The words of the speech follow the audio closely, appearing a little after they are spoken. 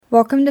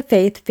Welcome to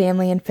Faith,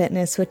 Family, and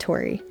Fitness with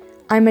Tori.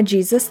 I'm a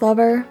Jesus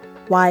lover,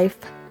 wife,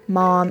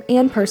 mom,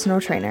 and personal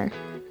trainer.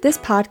 This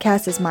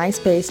podcast is my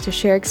space to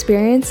share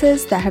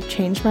experiences that have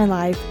changed my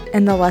life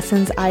and the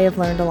lessons I have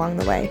learned along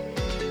the way.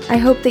 I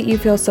hope that you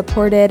feel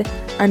supported,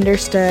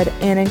 understood,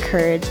 and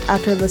encouraged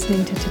after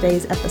listening to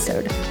today's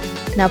episode.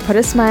 Now put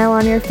a smile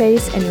on your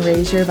face and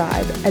raise your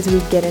vibe as we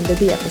get into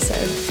the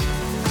episode.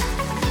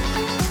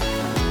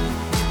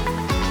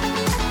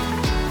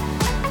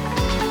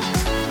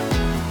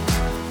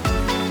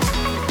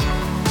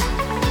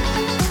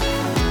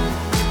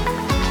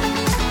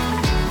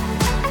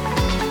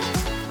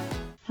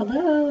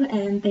 Hello,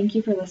 and thank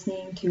you for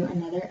listening to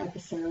another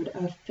episode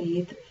of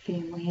Faith,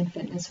 Family, and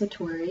Fitness with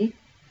Tori.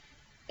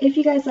 If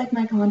you guys like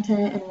my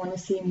content and want to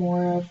see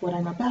more of what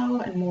I'm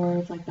about and more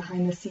of like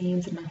behind the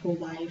scenes in my whole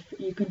life,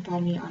 you can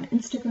find me on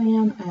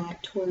Instagram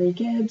at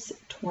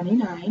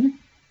ToriGibbs29,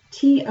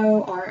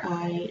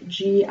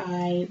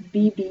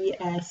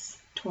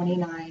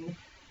 ToriGibbs29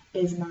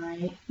 is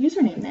my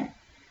username there.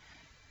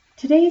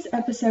 Today's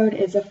episode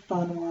is a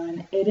fun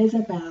one. It is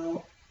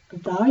about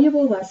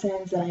valuable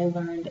lessons that I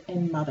learned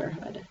in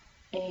motherhood.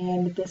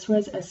 And this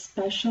was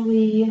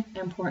especially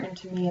important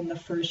to me in the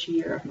first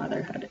year of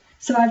motherhood.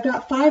 So I've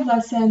got 5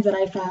 lessons that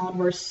I found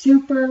were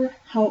super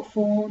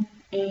helpful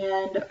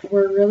and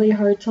were really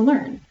hard to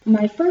learn.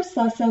 My first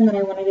lesson that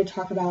I wanted to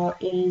talk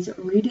about is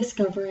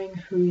rediscovering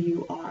who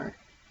you are.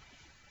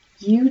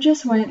 You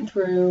just went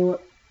through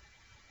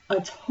a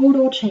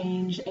total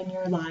change in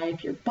your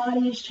life. Your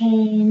body's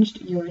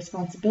changed, your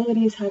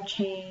responsibilities have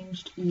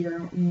changed,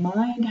 your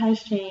mind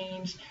has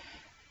changed.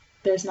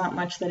 There's not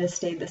much that has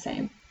stayed the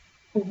same.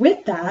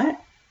 With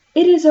that,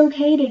 it is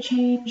okay to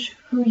change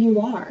who you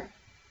are.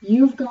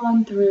 You've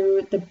gone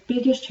through the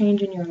biggest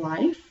change in your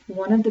life,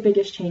 one of the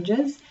biggest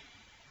changes,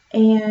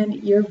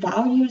 and your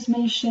values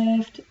may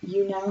shift.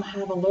 You now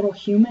have a little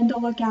human to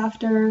look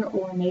after,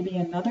 or maybe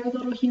another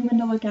little human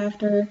to look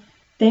after.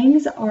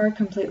 Things are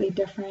completely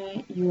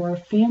different. Your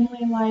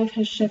family life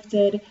has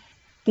shifted.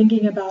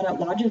 Thinking about it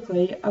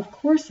logically, of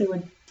course it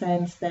would make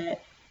sense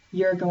that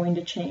you're going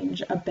to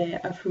change a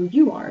bit of who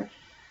you are.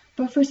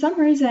 But for some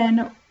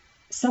reason,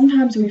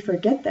 sometimes we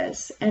forget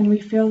this and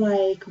we feel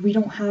like we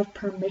don't have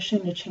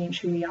permission to change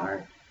who we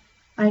are.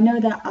 I know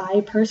that I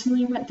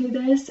personally went through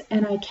this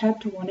and I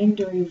kept wanting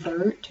to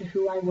revert to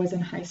who I was in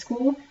high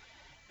school,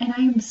 and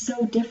I am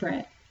so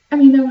different. I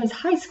mean, that was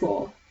high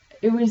school.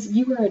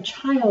 You were a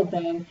child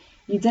then.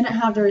 You didn't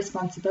have the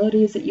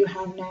responsibilities that you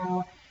have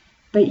now,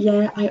 but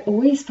yet I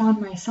always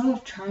found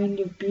myself trying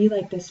to be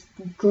like this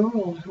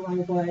girl who I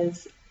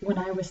was when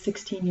I was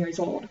 16 years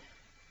old.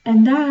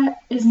 And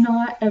that is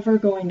not ever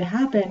going to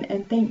happen,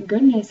 and thank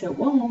goodness it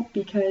won't,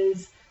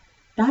 because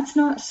that's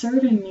not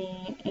serving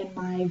me in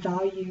my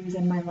values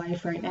in my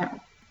life right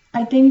now.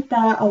 I think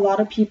that a lot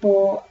of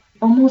people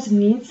almost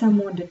need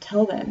someone to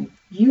tell them,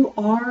 you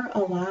are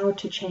allowed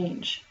to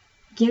change.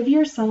 Give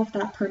yourself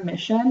that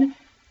permission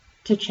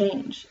to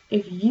change.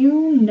 If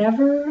you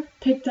never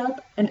picked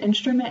up an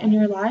instrument in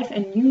your life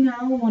and you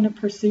now want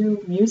to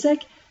pursue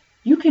music,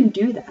 you can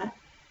do that.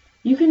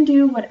 You can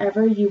do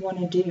whatever you want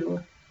to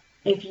do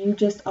if you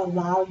just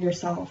allow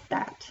yourself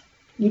that.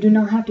 You do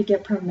not have to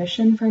get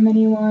permission from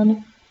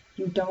anyone.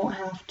 You don't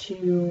have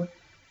to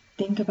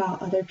think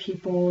about other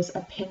people's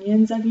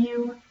opinions of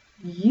you.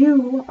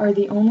 You are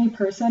the only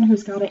person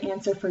who's got to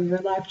answer for your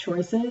life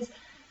choices.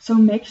 So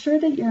make sure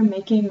that you're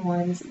making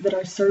ones that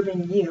are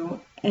serving you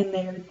and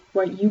they're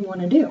what you want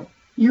to do.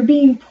 You're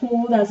being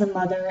pulled as a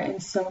mother in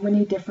so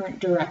many different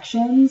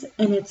directions,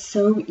 and it's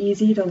so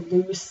easy to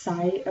lose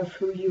sight of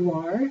who you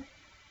are.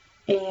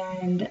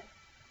 And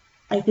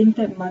I think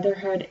that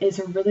motherhood is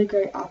a really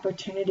great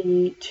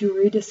opportunity to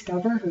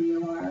rediscover who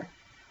you are,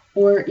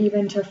 or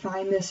even to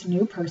find this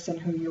new person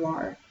who you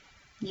are.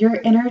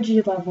 Your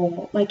energy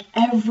level, like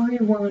every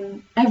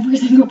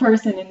single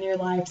person in your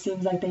life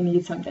seems like they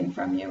need something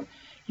from you.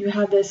 You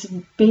have this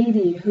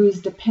baby who's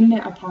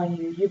dependent upon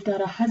you. You've got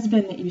a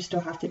husband that you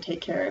still have to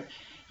take care of.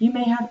 You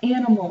may have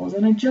animals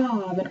and a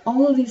job and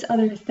all of these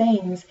other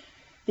things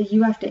that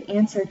you have to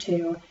answer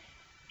to.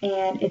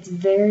 And it's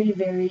very,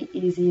 very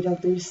easy to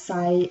lose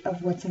sight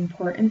of what's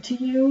important to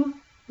you,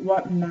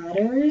 what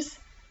matters,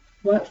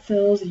 what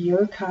fills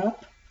your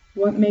cup,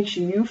 what makes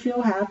you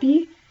feel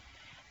happy.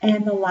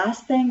 And the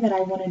last thing that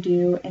I want to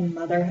do in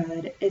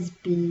motherhood is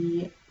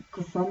be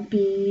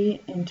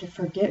grumpy and to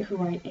forget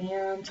who I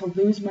am, to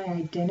lose my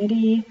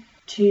identity,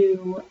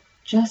 to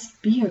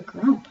just be a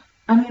grump.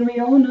 I mean, we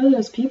all know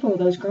those people,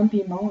 those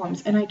grumpy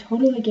moms, and I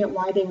totally get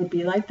why they would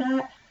be like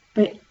that,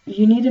 but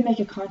you need to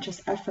make a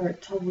conscious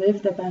effort to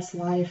live the best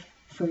life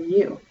for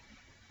you.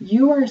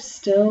 You are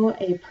still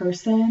a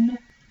person,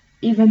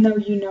 even though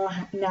you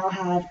now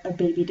have a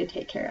baby to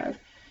take care of.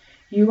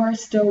 You are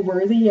still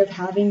worthy of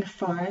having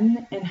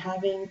fun and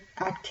having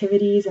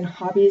activities and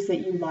hobbies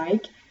that you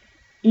like,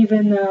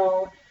 even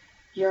though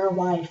you're a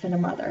wife and a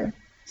mother.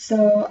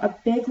 So a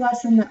big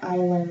lesson that I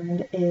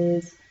learned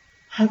is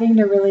having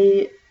to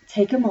really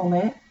take a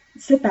moment,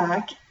 sit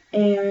back,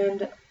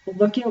 and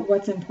look at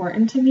what's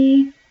important to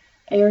me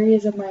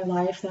areas of my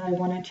life that I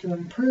wanted to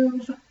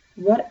improve,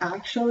 what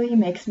actually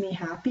makes me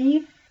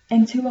happy,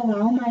 and to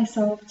allow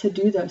myself to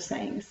do those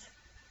things.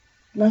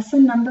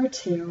 Lesson number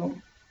 2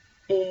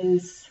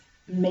 is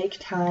make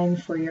time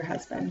for your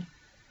husband.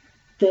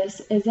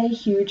 This is a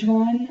huge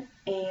one,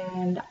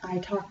 and I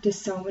talk to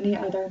so many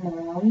other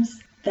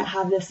moms that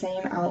have the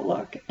same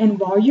outlook. And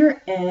while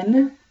you're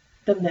in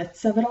the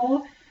midst of it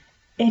all,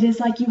 it is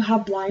like you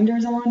have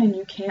blinders on and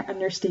you can't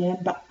understand,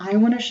 but I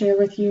want to share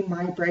with you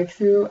my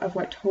breakthrough of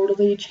what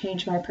totally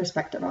changed my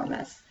perspective on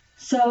this.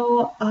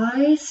 So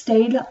I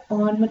stayed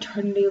on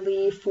maternity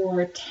leave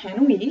for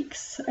 10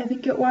 weeks, I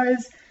think it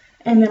was,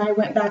 and then I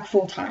went back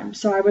full time.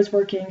 So I was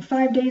working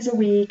 5 days a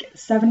week,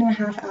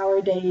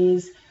 7.5-hour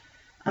days.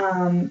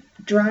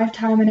 Drive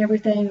time and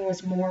everything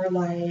was more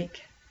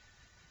like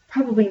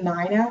probably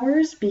 9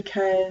 hours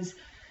because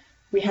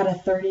we had a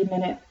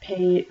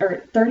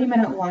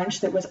 30-minute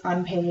lunch that was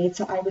unpaid.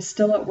 So I was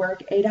still at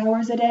work 8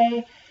 hours a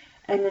day,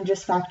 and then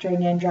just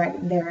factoring in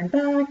driving there and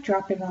back,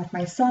 dropping off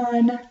my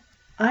son.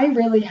 I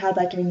really had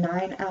like a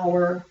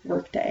 9-hour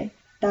workday.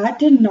 That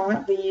did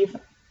not leave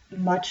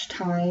much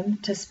time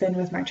to spend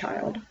with my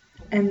child.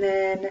 And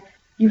then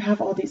you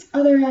have all these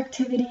other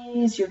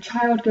activities. Your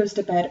child goes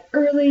to bed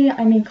early.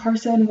 I mean,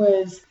 Carson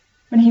was,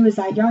 when he was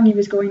that young, he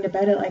was going to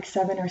bed at like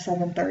 7 or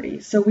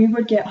 7:30. So we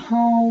would get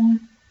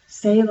home,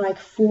 say like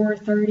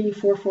 4:30,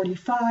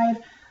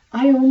 4:45.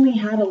 I only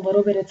had a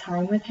little bit of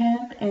time with him,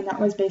 and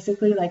that was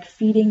basically like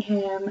feeding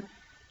him,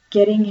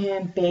 getting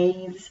him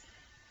bathed,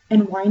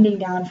 and winding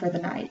down for the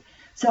night.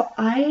 So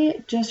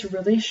I just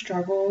really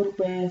struggled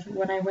with,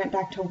 when I went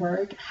back to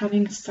work,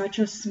 having such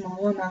a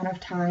small amount of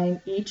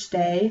time each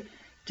day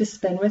to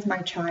spend with my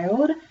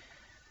child.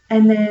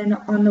 And then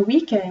on the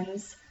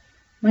weekends,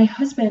 my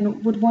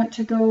husband would want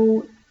to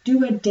go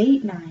do a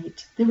date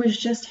night. There was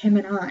just him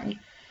and I.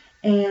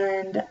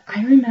 And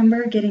I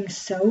remember getting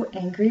so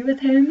angry with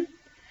him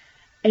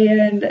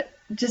and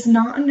just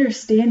not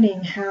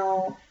understanding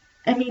how,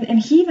 I mean, and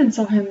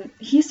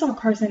he saw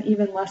Carson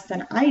even less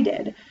than I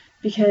did,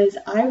 because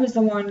I was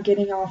the one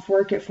getting off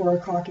work at 4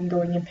 o'clock and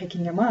going and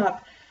picking him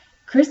up.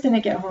 Chris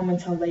didn't get home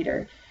until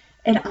later.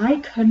 And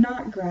I could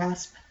not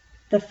grasp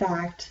the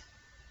fact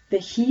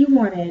that he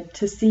wanted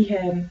to see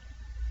him,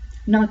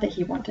 not that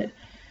he wanted.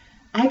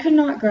 I could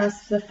not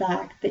grasp the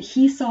fact that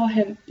he saw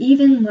him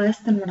even less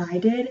than what I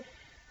did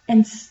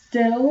and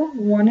still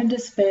wanted to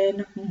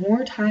spend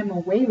more time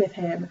away with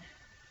him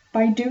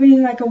by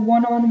doing like a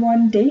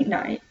one-on-one date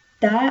night.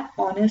 That,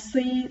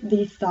 honestly,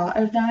 the thought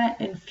of that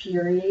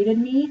infuriated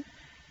me.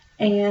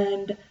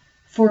 And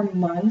for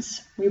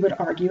months, we would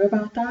argue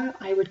about that.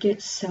 I would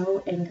get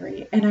so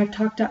angry. And I've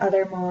talked to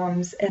other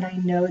moms, and I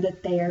know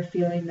that they are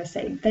feeling the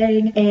same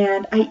thing.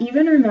 And I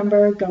even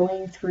remember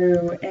going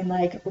through and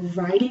like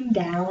writing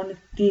down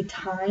the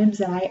times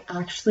that I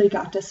actually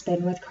got to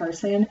spend with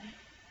Carson.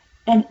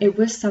 And it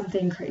was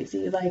something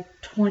crazy, like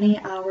 20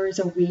 hours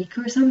a week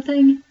or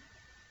something.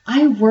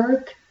 I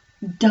work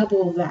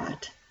double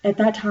that. At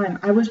that time,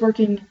 I was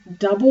working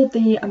double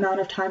the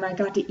amount of time I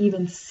got to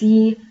even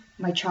see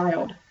my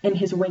child in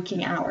his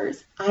waking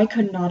hours. I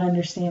could not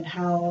understand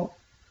how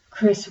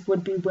Chris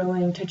would be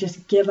willing to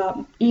just give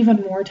up even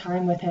more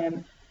time with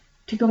him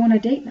to go on a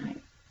date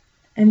night.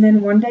 And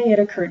then one day it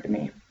occurred to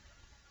me,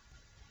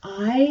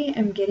 I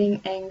am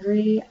getting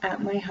angry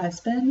at my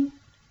husband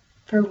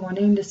for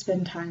wanting to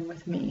spend time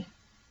with me.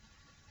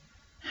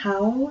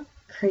 How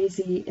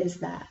crazy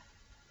is that?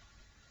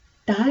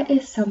 That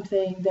is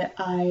something that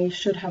I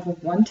should have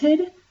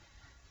wanted,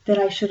 that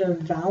I should have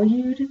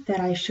valued,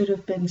 that I should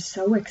have been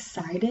so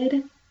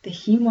excited that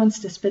he wants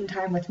to spend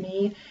time with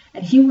me,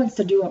 and he wants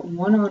to do it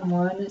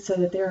one-on-one so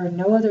that there are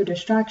no other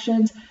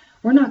distractions.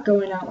 We're not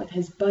going out with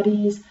his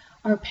buddies.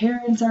 Our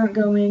parents aren't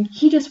going.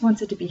 He just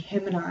wants it to be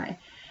him and I.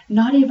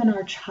 Not even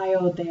our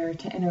child there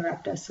to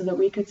interrupt us so that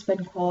we could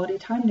spend quality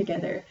time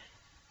together.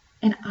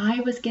 And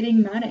I was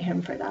getting mad at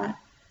him for that.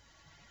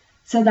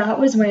 So that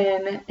was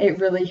when it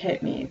really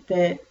hit me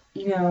that,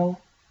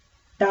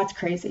 that's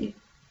crazy.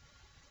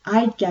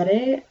 I get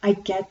it. I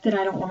get that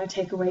I don't want to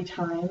take away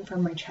time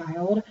from my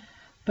child,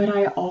 but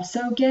I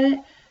also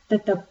get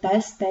that the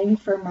best thing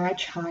for my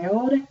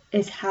child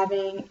is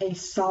having a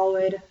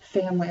solid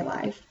family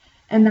life.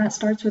 And that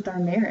starts with our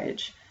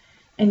marriage.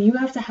 And you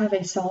have to have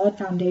a solid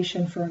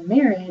foundation for a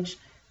marriage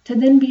to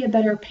then be a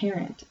better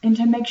parent and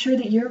to make sure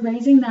that you're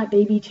raising that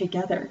baby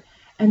together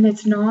and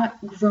it's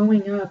not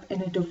growing up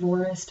in a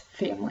divorced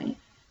family.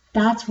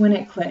 That's when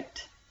it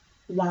clicked.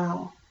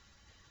 Wow,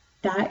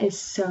 that is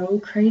so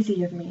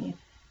crazy of me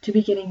to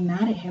be getting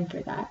mad at him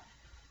for that.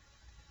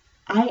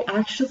 I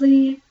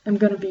actually am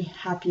going to be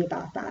happy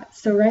about that.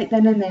 So right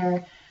then and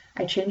there,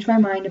 I changed my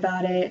mind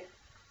about it.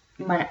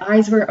 My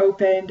eyes were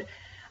opened.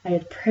 I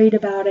had prayed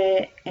about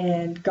it,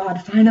 and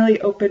God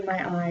finally opened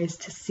my eyes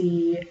to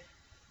see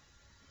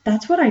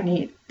that's what I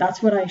need.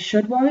 That's what I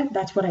should want.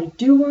 That's what I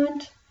do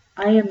want.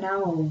 I am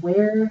now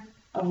aware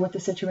of what the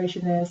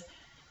situation is,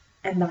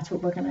 and that's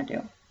what we're going to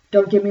do.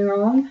 Don't get me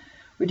wrong.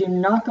 We do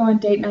not go on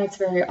date nights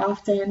very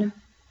often,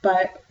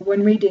 but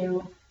when we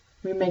do,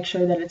 We make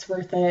sure that it's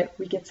worth it.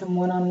 We get some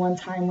one-on-one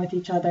time with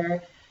each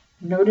other.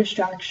 No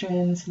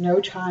distractions,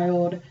 no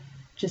child,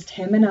 just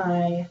him and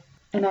I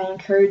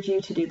encourage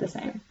you to do the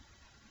same.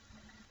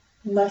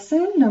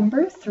 Lesson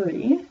number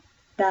 3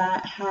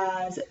 that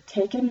has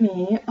taken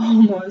me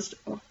almost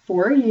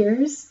 4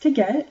 years to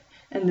get,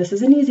 and this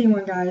is an easy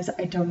one, guys.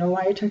 I don't know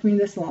why it took me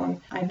this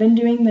long. I've been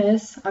doing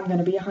this, I'm going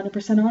to be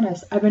 100%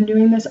 honest, I've been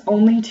doing this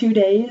only 2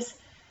 days,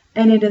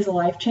 and it is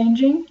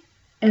life-changing.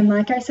 And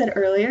like I said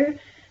earlier,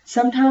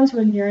 sometimes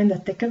when you're in the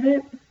thick of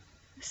it,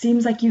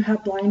 seems like you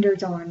have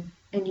blinders on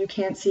and you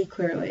can't see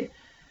clearly.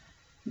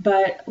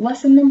 But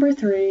lesson number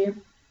 3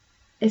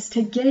 is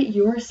to get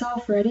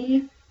yourself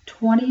ready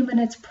 20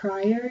 minutes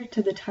prior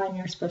to the time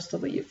you're supposed to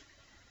leave.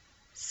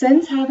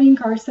 Since having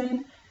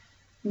Carson,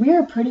 we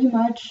are pretty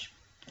much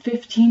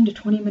 15 to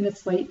 20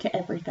 minutes late to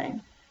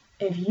everything.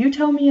 If you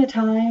tell me a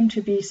time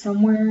to be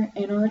somewhere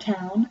in our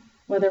town,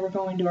 whether we're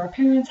going to our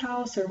parents'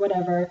 house or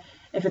whatever,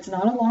 if it's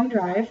not a long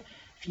drive,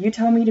 if you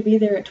tell me to be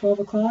there at 12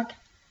 o'clock,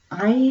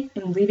 I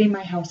am leaving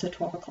my house at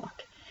 12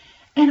 o'clock.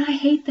 And I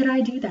hate that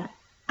I do that.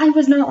 I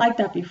was not like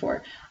that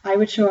before. I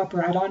would show up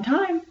right on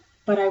time,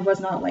 but I was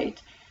not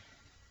late.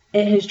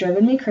 It has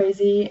driven me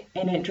crazy,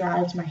 and it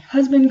drives my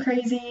husband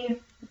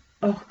crazy.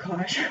 Oh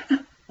gosh.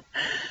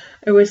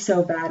 It was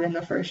so bad in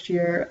the first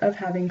year of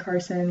having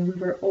Carson. We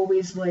were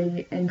always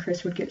late, and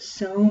Chris would get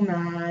so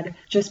mad,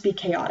 just be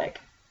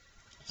chaotic.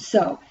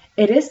 So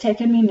it has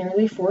taken me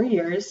nearly 4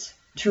 years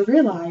to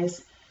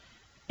realize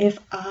if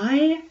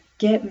I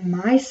get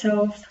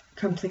myself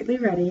completely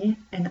ready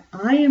and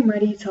I am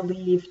ready to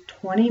leave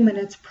 20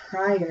 minutes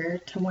prior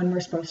to when we're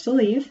supposed to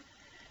leave,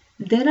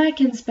 then I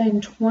can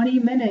spend 20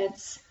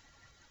 minutes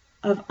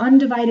of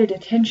undivided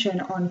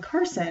attention on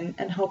Carson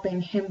and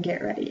helping him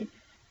get ready.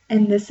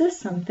 And this is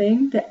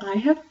something that I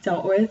have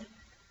dealt with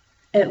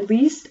at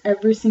least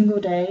every single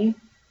day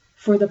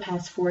for the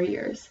past 4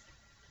 years.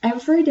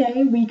 Every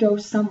day we go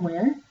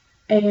somewhere,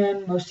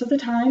 and most of the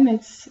time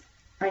it's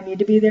I need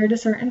to be there at a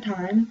certain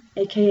time,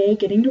 aka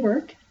getting to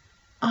work.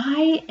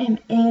 I am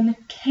in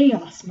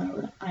chaos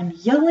mode. I'm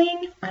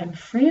yelling, I'm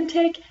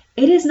frantic.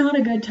 It is not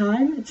a good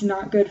time. It's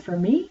not good for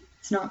me.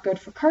 It's not good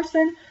for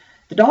Carson.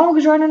 The dog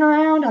is running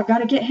around. I've got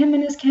to get him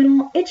in his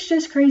kennel. It's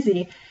just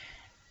crazy.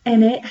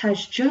 And it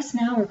has just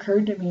now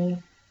occurred to me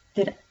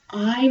that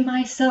I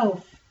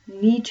myself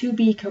need to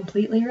be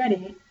completely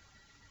ready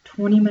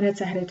 20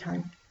 minutes ahead of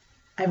time.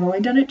 I've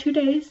only done it 2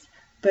 days,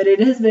 but it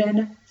has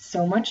been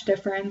so much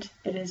different.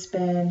 It has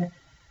been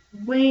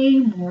way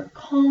more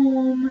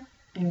calm,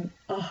 and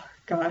oh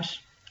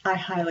gosh, I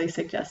highly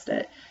suggest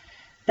it.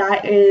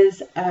 That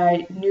is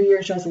a New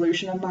Year's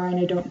resolution of mine.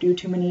 I don't do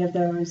too many of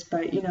those,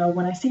 but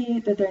when I see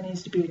that there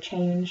needs to be a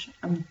change,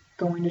 I'm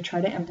going to try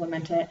to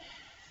implement it.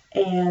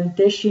 And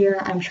this year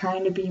I'm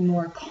trying to be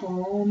more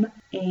calm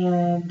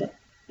and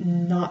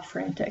not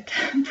frantic,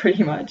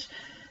 pretty much.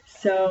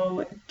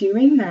 So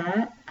doing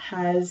that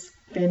has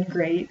been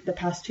great the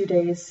past 2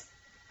 days.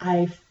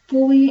 I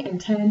fully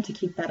intend to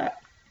keep that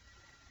up.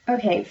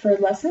 Okay, for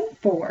lesson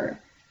 4,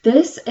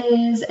 this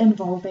is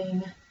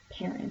involving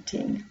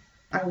parenting.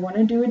 I want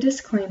to do a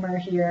disclaimer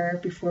here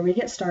before we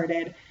get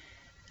started,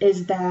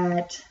 is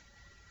that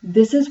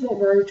this is what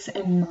works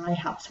in my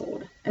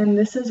household, and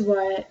this is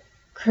what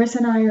Chris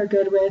and I are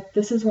good with.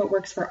 This is what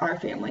works for our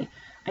family.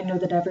 I know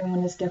that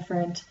everyone is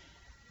different,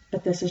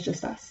 but this is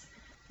just us.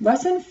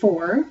 Lesson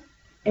 4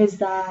 is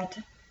that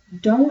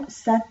don't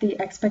set the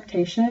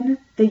expectation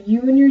that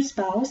you and your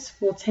spouse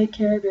will take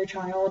care of your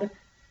child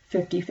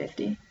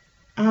 50-50.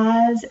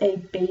 As a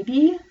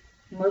baby,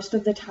 most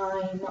of the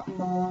time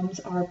moms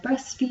are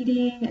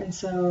breastfeeding, and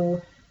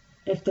so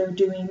if they're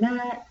doing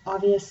that,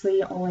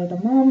 obviously only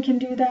the mom can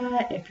do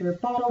that. If you're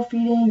bottle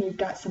feeding, you've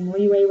got some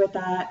leeway with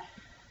that.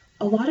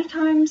 A lot of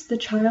times the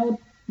child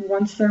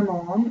wants their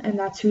mom, and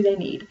that's who they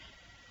need.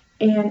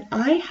 And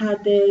I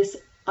had this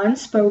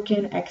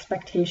unspoken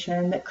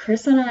expectation that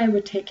Chris and I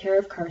would take care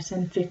of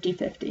Carson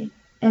 50-50.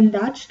 And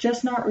that's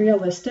just not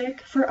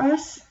realistic for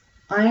us.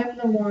 I am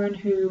the one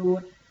who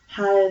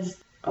has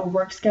a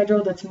work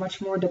schedule that's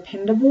much more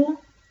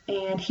dependable,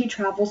 and he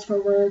travels for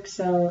work,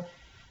 so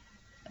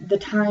the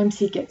times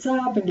he gets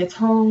up and gets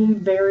home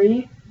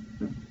vary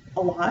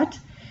a lot,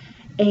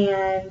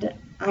 and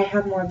I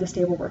have more of the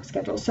stable work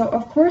schedule. So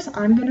of course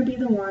I'm going to be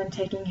the one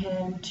taking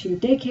him to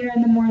daycare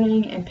in the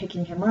morning and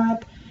picking him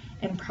up,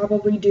 and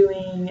probably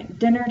doing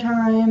dinner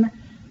time,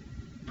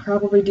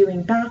 probably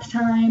doing bath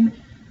time,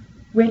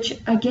 which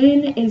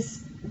again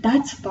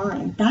that's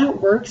fine.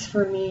 That works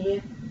for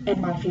me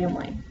and my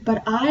family.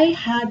 But I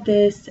had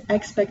this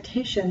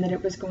expectation that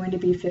it was going to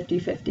be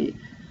 50-50.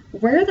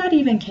 Where that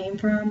even came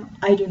from,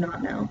 I do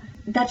not know.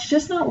 That's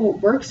just not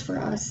what works for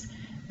us.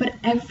 But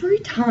every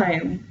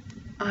time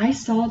I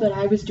saw that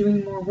I was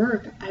doing more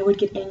work, I would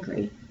get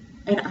angry.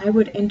 And I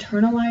would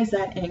internalize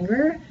that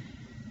anger,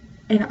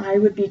 and I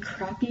would be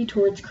crappy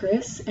towards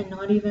Chris and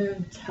not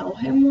even tell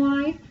him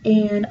why.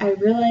 And I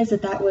realized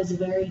that that was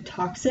very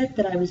toxic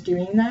that I was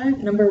doing that.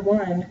 Number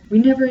one, we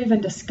never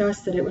even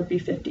discussed that it would be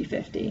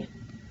 50-50.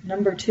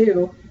 Number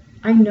two,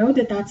 I know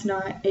that that's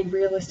not a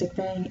realistic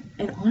thing,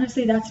 and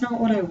honestly, that's not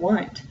what I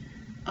want.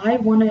 I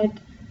wanted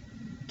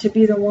to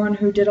be the one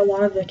who did a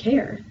lot of the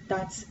care.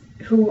 That's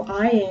who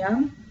I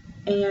am,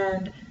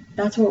 and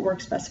that's what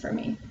works best for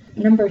me.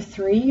 Number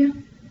 3,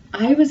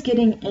 I was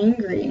getting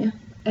angry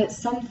at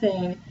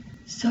something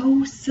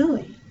so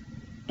silly.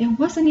 It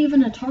wasn't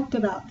even a talked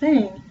about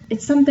thing.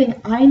 It's something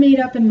I made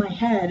up in my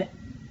head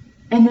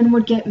and then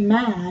would get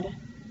mad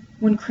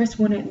when Chris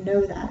wouldn't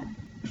know that.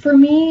 For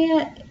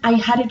me, I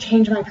had to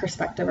change my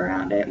perspective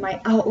around it, my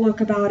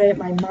outlook about it,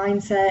 my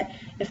mindset.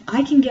 If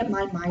I can get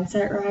my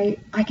mindset right,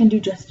 I can do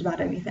just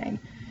about anything.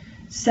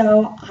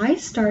 So I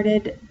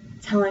started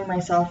telling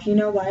myself, you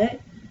know what?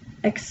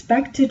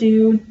 Expect to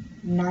do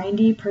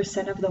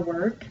 90% of the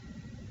work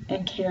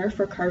and care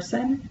for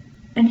Carson,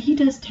 and he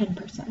does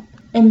 10%.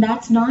 And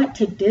that's not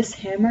to diss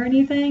him or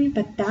anything,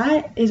 but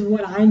that is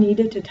what I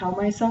needed to tell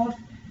myself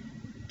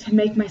to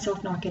make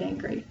myself not get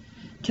angry.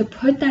 To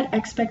put that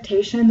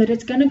expectation that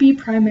it's going to be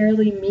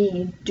primarily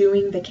me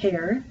doing the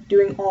care,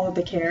 doing all of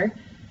the care,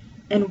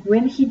 and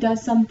when he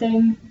does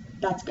something,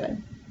 that's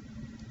good.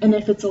 And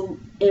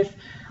if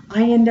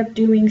I end up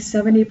doing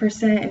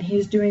 70% and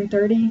he's doing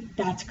 30%,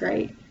 that's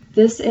great.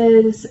 This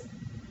is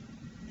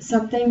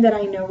something that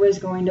I know is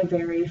going to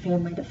vary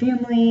family to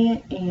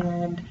family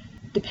and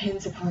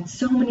depends upon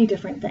so many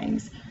different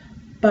things.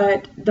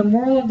 But the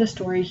moral of the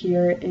story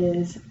here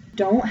is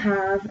don't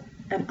have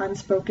an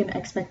unspoken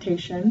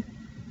expectation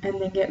and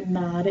then get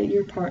mad at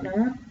your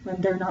partner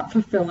when they're not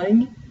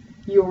fulfilling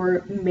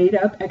your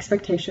made-up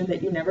expectation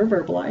that you never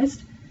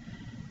verbalized.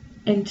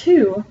 And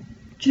 2,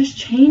 just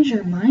change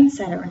your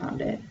mindset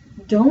around it.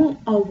 Don't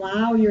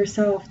allow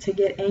yourself to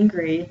get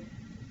angry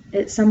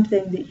at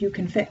something that you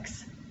can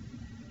fix.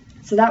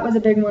 So that was a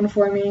big one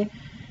for me.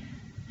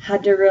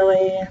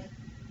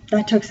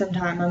 That took some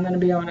time, I'm going to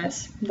be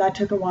honest. That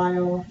took a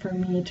while for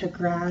me to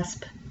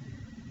grasp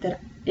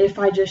that if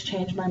I just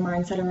changed my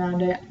mindset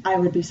around it, I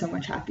would be so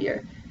much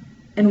happier.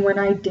 And when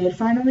I did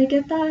finally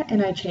get that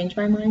and I changed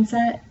my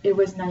mindset, it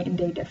was night and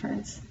day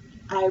difference.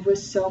 I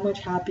was so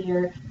much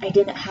happier. I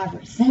didn't have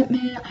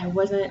resentment. I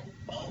wasn't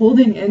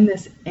holding in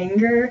this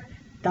anger.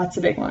 That's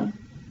a big one.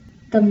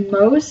 The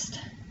most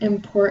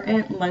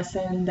important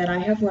lesson that I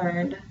have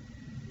learned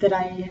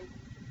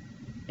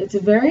it's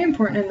very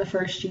important in the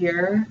first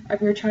year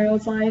of your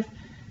child's life,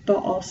 but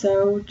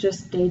also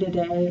just day to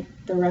day,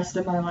 the rest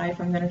of my life,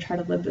 I'm going to try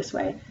to live this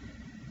way.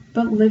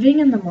 But living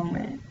in the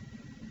moment.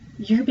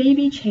 Your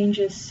baby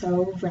changes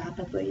so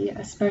rapidly,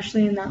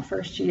 especially in that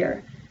first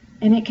year.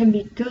 And it can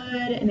be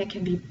good and it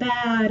can be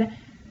bad,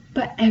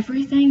 but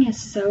everything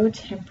is so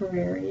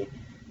temporary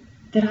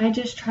that I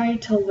just try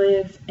to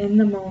live in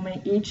the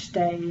moment each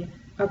day,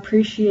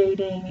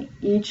 appreciating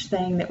each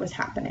thing that was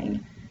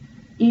happening,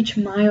 each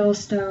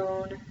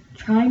milestone,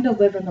 trying to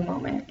live in the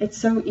moment. It's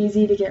so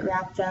easy to get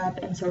wrapped up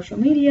in social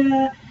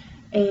media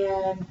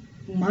and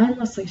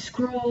mindlessly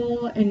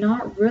scroll and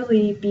not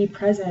really be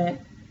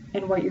present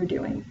in what you're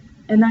doing.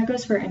 And that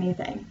goes for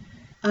anything.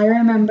 I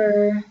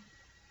remember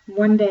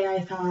one day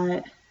I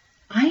thought,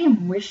 I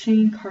am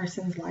wishing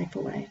Carson's life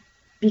away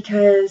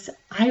because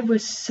I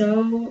was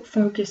so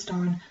focused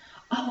on,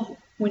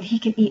 when he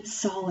can eat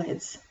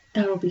solids,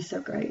 that'll be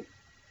so great.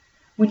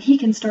 When he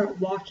can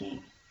start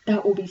walking,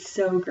 that will be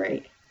so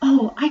great.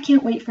 I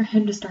can't wait for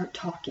him to start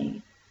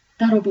talking.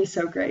 That'll be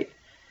so great.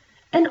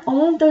 And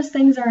all of those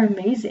things are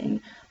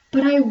amazing,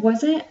 but I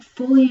wasn't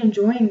fully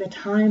enjoying the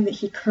time that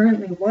he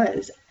currently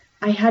was.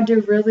 I had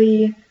to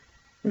really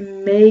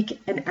make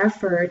an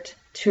effort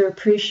to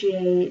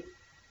appreciate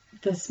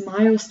the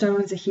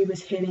milestones that he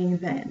was hitting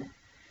then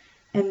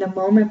and the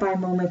moment by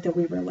moment that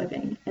we were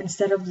living,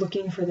 instead of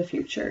looking for the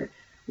future,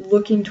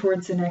 looking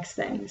towards the next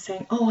thing,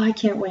 saying, I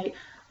can't wait.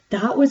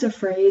 That was a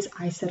phrase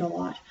I said a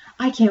lot.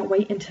 I can't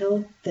wait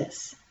until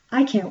this.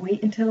 I can't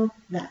wait until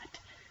that.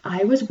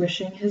 I was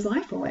wishing his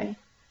life away.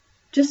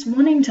 Just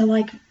wanting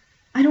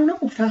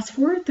to fast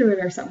forward through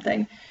it or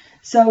something.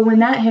 So when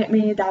that hit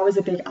me, that was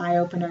a big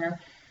eye-opener.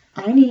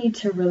 I need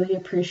to really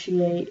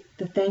appreciate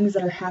the things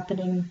that are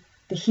happening,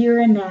 the here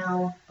and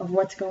now of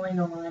what's going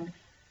on,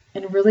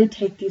 and really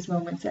take these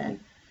moments in.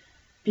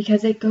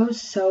 Because it goes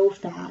so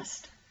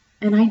fast,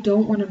 and I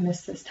don't want to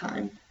miss this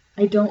time.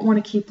 I don't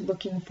want to keep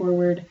looking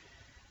forward,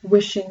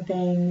 wishing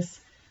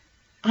things.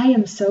 I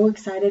am so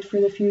excited for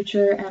the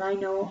future, and I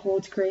know it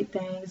holds great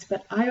things,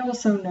 but I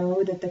also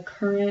know that the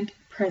current,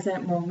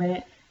 present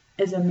moment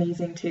is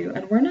amazing too,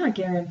 and we're not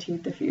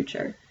guaranteed the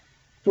future,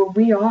 but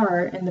we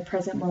are in the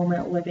present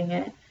moment living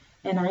it,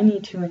 and I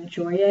need to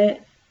enjoy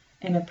it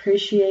and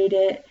appreciate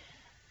it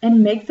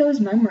and make those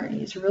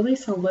memories, really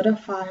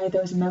solidify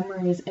those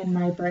memories in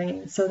my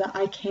brain so that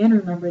I can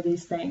remember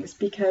these things,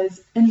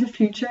 because in the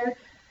future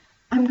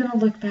I'm going to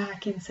look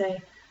back and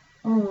say,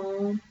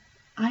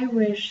 I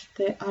wish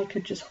that I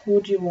could just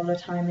hold you all the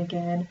time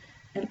again,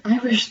 and I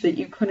wish that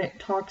you couldn't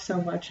talk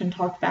so much and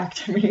talk back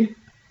to me.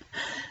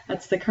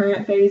 That's the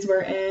current phase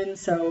we're in,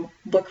 so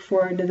look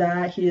forward to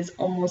that. He is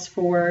almost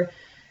 4,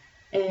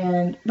 but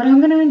I'm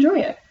going to enjoy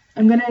it.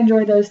 I'm going to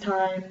enjoy those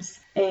times,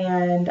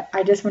 and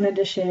I just wanted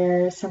to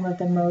share some of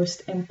the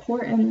most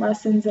important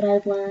lessons that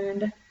I've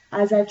learned.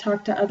 As I've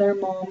talked to other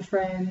mom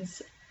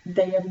friends,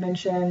 they have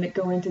mentioned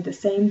going through the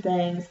same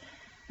things,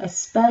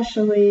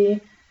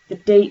 especially the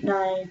date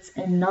nights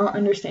and not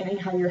understanding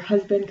how your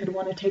husband could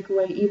want to take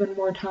away even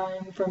more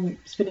time from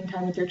spending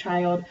time with your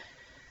child.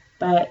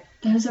 But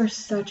those are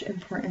such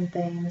important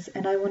things,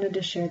 and I wanted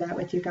to share that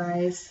with you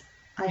guys.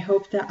 I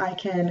hope that I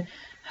can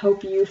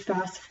help you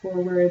fast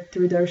forward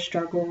through those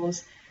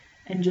struggles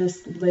and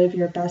just live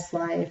your best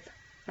life,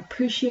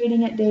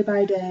 appreciating it day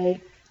by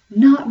day,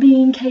 not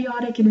being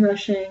chaotic and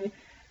rushing,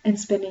 and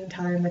spending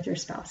time with your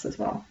spouse as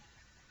well.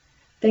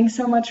 Thanks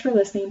so much for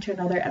listening to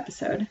another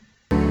episode.